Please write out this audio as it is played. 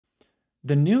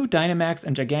The new Dynamax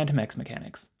and Gigantamax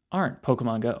mechanics aren't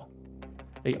Pokemon Go.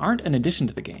 They aren't an addition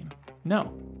to the game,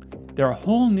 no. They're a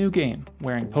whole new game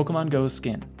wearing Pokemon Go's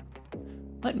skin.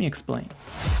 Let me explain.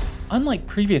 Unlike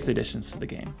previous additions to the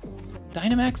game,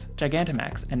 Dynamax,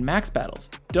 Gigantamax, and Max battles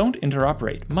don't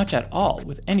interoperate much at all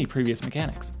with any previous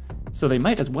mechanics, so they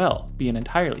might as well be an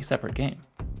entirely separate game.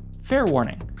 Fair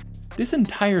warning, this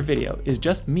entire video is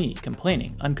just me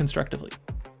complaining unconstructively.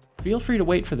 Feel free to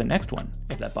wait for the next one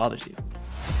if that bothers you.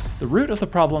 The root of the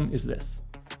problem is this.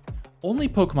 Only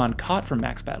Pokemon caught from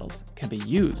Max battles can be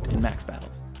used in Max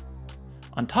battles.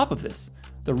 On top of this,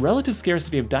 the relative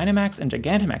scarcity of Dynamax and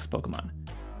Gigantamax Pokemon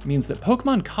means that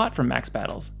Pokemon caught from Max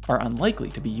battles are unlikely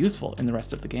to be useful in the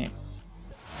rest of the game.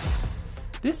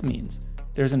 This means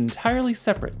there's an entirely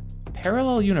separate,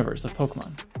 parallel universe of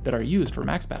Pokemon that are used for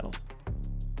Max battles.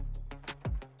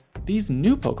 These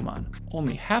new Pokemon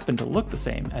only happen to look the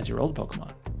same as your old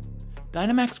Pokemon.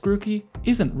 Dynamax Grookey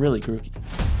isn't really Grookey,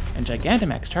 and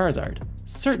Gigantamax Charizard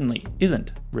certainly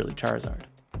isn't really Charizard.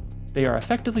 They are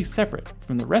effectively separate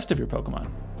from the rest of your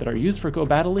Pokemon that are used for Go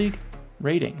Battle League,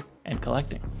 raiding, and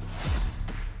collecting.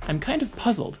 I'm kind of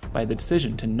puzzled by the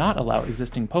decision to not allow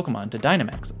existing Pokemon to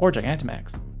Dynamax or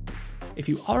Gigantamax. If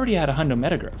you already had a Hundo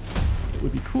Metagross, it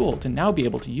would be cool to now be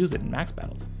able to use it in Max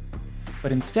battles.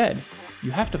 But instead,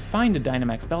 you have to find a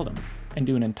Dynamax Beldum and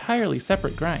do an entirely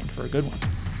separate grind for a good one.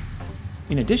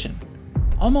 In addition,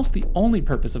 almost the only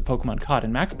purpose of Pokemon caught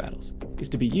in Max battles is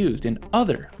to be used in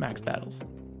other Max battles,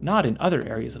 not in other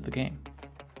areas of the game.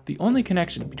 The only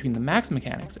connection between the Max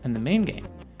mechanics and the main game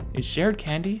is shared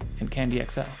candy and Candy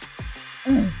XL.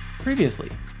 Previously,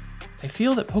 I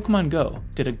feel that Pokemon Go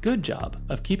did a good job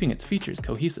of keeping its features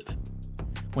cohesive.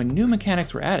 When new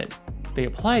mechanics were added, they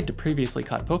applied to previously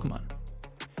caught Pokemon.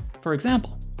 For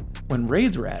example, when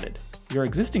raids were added, your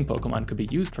existing Pokemon could be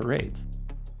used for raids.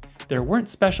 There weren't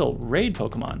special raid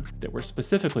Pokemon that were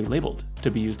specifically labeled to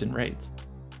be used in raids.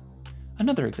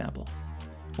 Another example,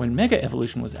 when Mega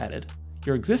Evolution was added,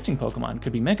 your existing Pokemon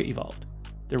could be Mega Evolved.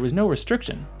 There was no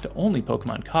restriction to only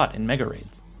Pokemon caught in Mega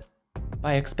Raids.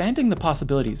 By expanding the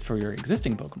possibilities for your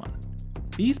existing Pokemon,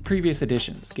 these previous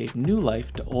additions gave new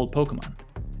life to old Pokemon,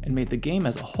 and made the game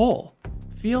as a whole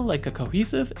feel like a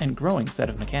cohesive and growing set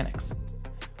of mechanics.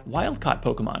 Wild-caught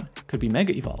Pokemon could be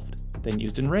Mega Evolved, then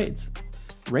used in raids.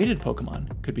 Raided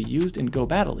Pokemon could be used in Go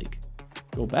Battle League.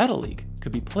 Go Battle League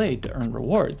could be played to earn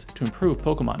rewards to improve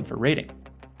Pokemon for raiding.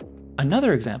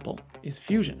 Another example is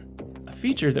Fusion, a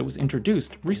feature that was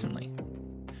introduced recently.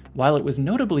 While it was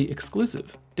notably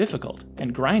exclusive, difficult,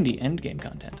 and grindy endgame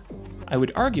content, I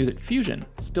would argue that Fusion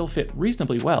still fit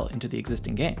reasonably well into the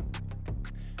existing game.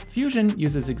 Fusion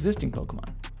uses existing Pokemon,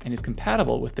 and is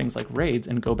compatible with things like raids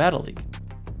and Go Battle League.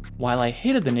 While I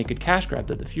hated the naked cash grab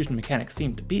that the Fusion mechanic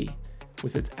seemed to be,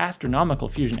 with its astronomical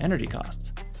Fusion energy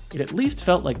costs, it at least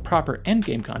felt like proper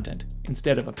endgame content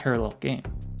instead of a parallel game.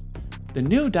 The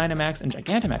new Dynamax and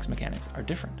Gigantamax mechanics are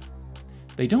different.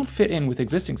 They don't fit in with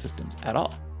existing systems at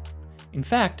all. In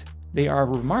fact, they are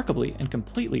remarkably and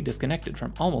completely disconnected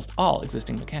from almost all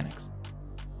existing mechanics.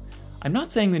 I'm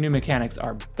not saying the new mechanics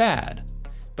are bad,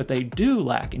 but they do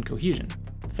lack in cohesion,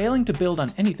 failing to build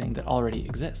on anything that already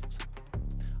exists.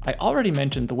 I already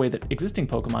mentioned the way that existing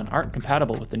Pokemon aren't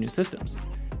compatible with the new systems,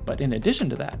 but in addition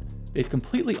to that, they've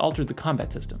completely altered the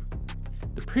combat system.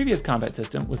 The previous combat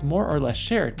system was more or less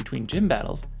shared between gym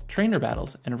battles, trainer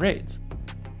battles, and raids,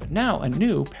 but now a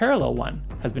new parallel one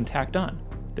has been tacked on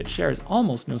that shares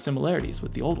almost no similarities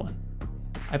with the old one.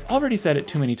 I've already said it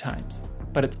too many times,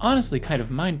 but it's honestly kind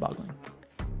of mind-boggling.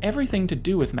 Everything to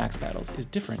do with Max battles is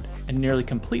different and nearly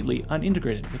completely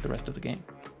unintegrated with the rest of the game.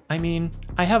 I mean,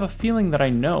 I have a feeling that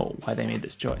I know why they made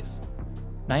this choice.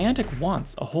 Niantic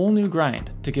wants a whole new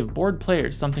grind to give bored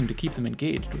players something to keep them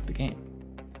engaged with the game.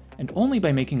 And only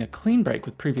by making a clean break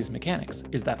with previous mechanics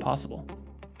is that possible.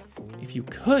 If you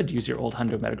could use your old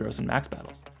Hundo Metagross in Max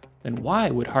battles, then why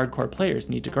would hardcore players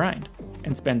need to grind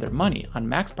and spend their money on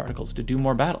Max particles to do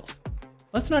more battles?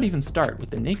 Let's not even start with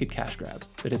the naked cash grab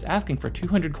that is asking for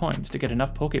 200 coins to get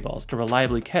enough Pokeballs to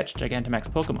reliably catch Gigantamax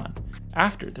Pokemon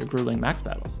after their grueling Max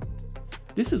battles.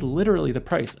 This is literally the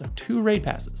price of 2 raid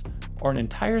passes or an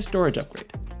entire storage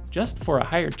upgrade, just for a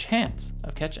higher chance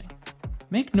of catching.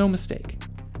 Make no mistake,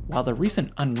 while the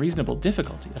recent unreasonable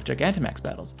difficulty of Gigantamax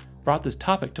battles brought this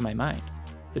topic to my mind,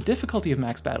 the difficulty of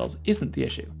Max battles isn't the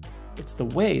issue. It's the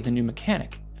way the new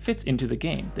mechanic fits into the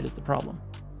game that is the problem.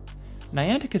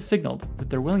 Niantic has signaled that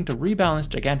they're willing to rebalance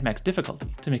Gigantamax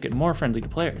difficulty to make it more friendly to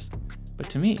players, but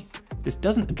to me, this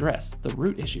doesn't address the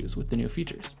root issues with the new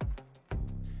features.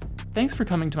 Thanks for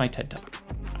coming to my TED Talk.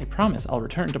 I promise I'll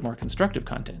return to more constructive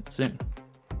content soon.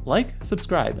 Like,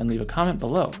 subscribe, and leave a comment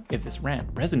below if this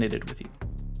rant resonated with you.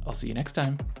 I'll see you next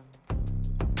time.